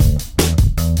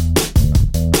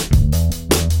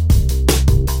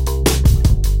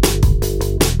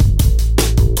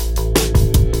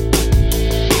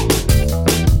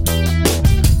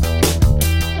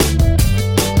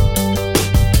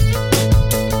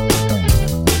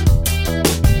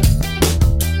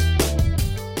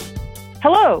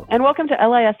Hello, and welcome to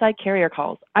LISI Carrier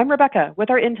Calls. I'm Rebecca with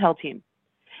our Intel team.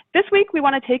 This week, we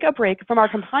want to take a break from our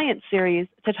compliance series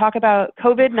to talk about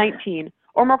COVID-19,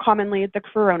 or more commonly, the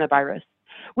coronavirus.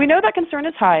 We know that concern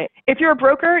is high. If you're a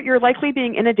broker, you're likely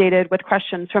being inundated with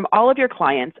questions from all of your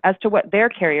clients as to what their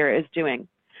carrier is doing.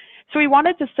 So we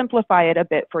wanted to simplify it a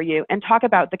bit for you and talk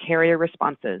about the carrier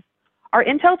responses. Our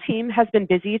Intel team has been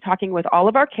busy talking with all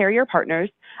of our carrier partners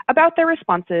about their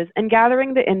responses and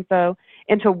gathering the info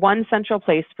into one central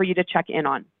place for you to check in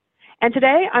on. And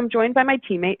today, I'm joined by my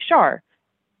teammate, Shar.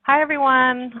 Hi,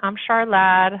 everyone. I'm Shar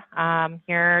Ladd. I'm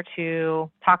here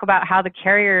to talk about how the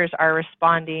carriers are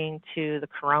responding to the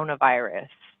coronavirus.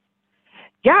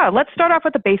 Yeah, let's start off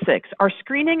with the basics. Are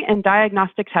screening and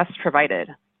diagnostic tests provided?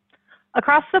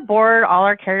 Across the board, all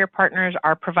our carrier partners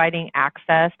are providing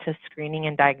access to screening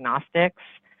and diagnostics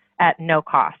at no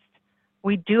cost.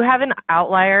 We do have an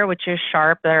outlier, which is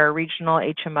Sharp, their regional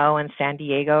HMO in San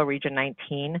Diego, Region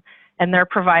 19, and they're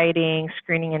providing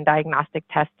screening and diagnostic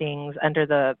testings under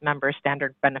the member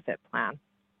standard benefit plan.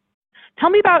 Tell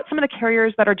me about some of the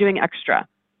carriers that are doing extra.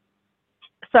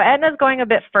 So Aetna's going a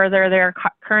bit further. They're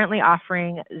currently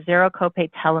offering zero copay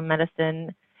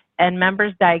telemedicine, and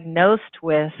members diagnosed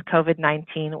with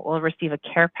COVID-19 will receive a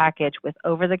care package with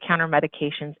over-the-counter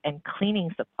medications and cleaning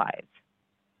supplies.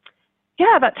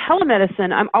 Yeah, that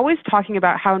telemedicine, I'm always talking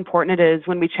about how important it is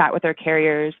when we chat with our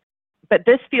carriers, but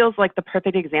this feels like the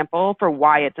perfect example for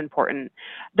why it's important.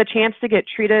 The chance to get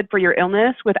treated for your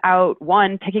illness without,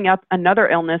 one, picking up another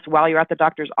illness while you're at the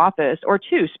doctor's office, or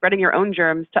two, spreading your own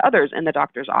germs to others in the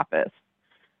doctor's office.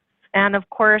 And of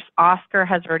course, Oscar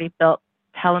has already built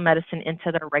telemedicine into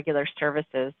their regular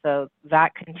services, so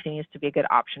that continues to be a good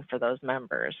option for those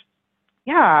members.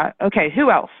 Yeah, okay, who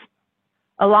else?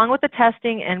 Along with the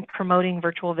testing and promoting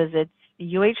virtual visits,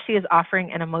 UHC is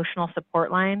offering an emotional support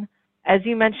line. As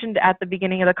you mentioned at the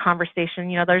beginning of the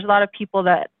conversation, there's a lot of people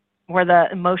where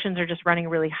the emotions are just running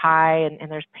really high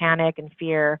and there's panic and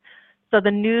fear. So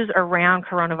the news around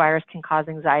coronavirus can cause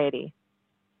anxiety.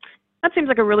 That seems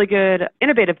like a really good,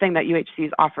 innovative thing that UHC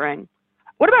is offering.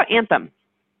 What about Anthem?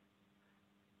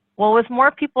 Well, with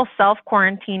more people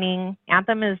self-quarantining,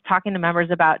 Anthem is talking to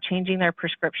members about changing their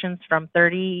prescriptions from a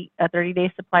 30-day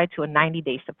supply to a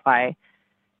 90-day supply,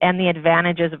 and the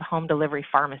advantages of home delivery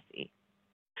pharmacy.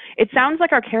 It sounds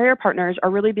like our carrier partners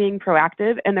are really being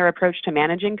proactive in their approach to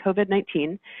managing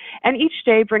COVID-19, and each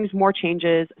day brings more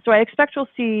changes, so I expect we'll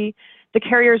see the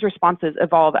carriers' responses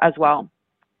evolve as well.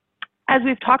 As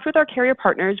we've talked with our carrier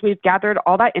partners, we've gathered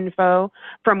all that info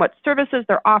from what services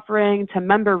they're offering to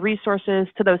member resources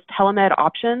to those telemed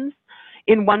options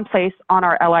in one place on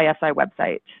our LISI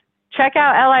website. Check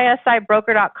out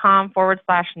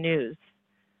lisibroker.com/news.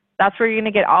 That's where you're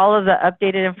going to get all of the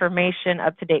updated information,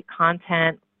 up-to-date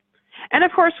content. And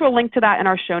of course, we'll link to that in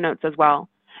our show notes as well.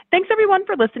 Thanks everyone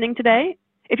for listening today.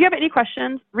 If you have any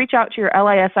questions, reach out to your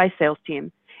LISI sales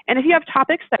team. And if you have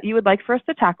topics that you would like for us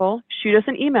to tackle, shoot us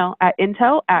an email at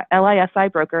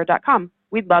intel@lisibroker.com.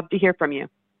 We'd love to hear from you.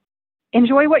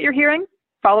 Enjoy what you're hearing?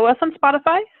 Follow us on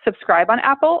Spotify, subscribe on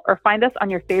Apple, or find us on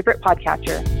your favorite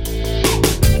podcatcher.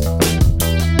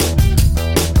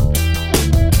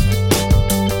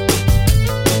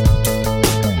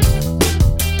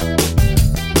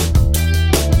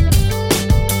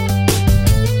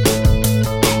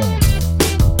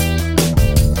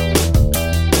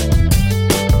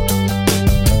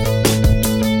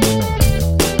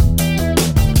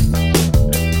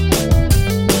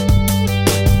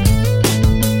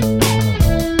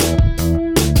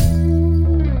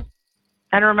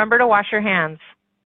 And remember to wash your hands.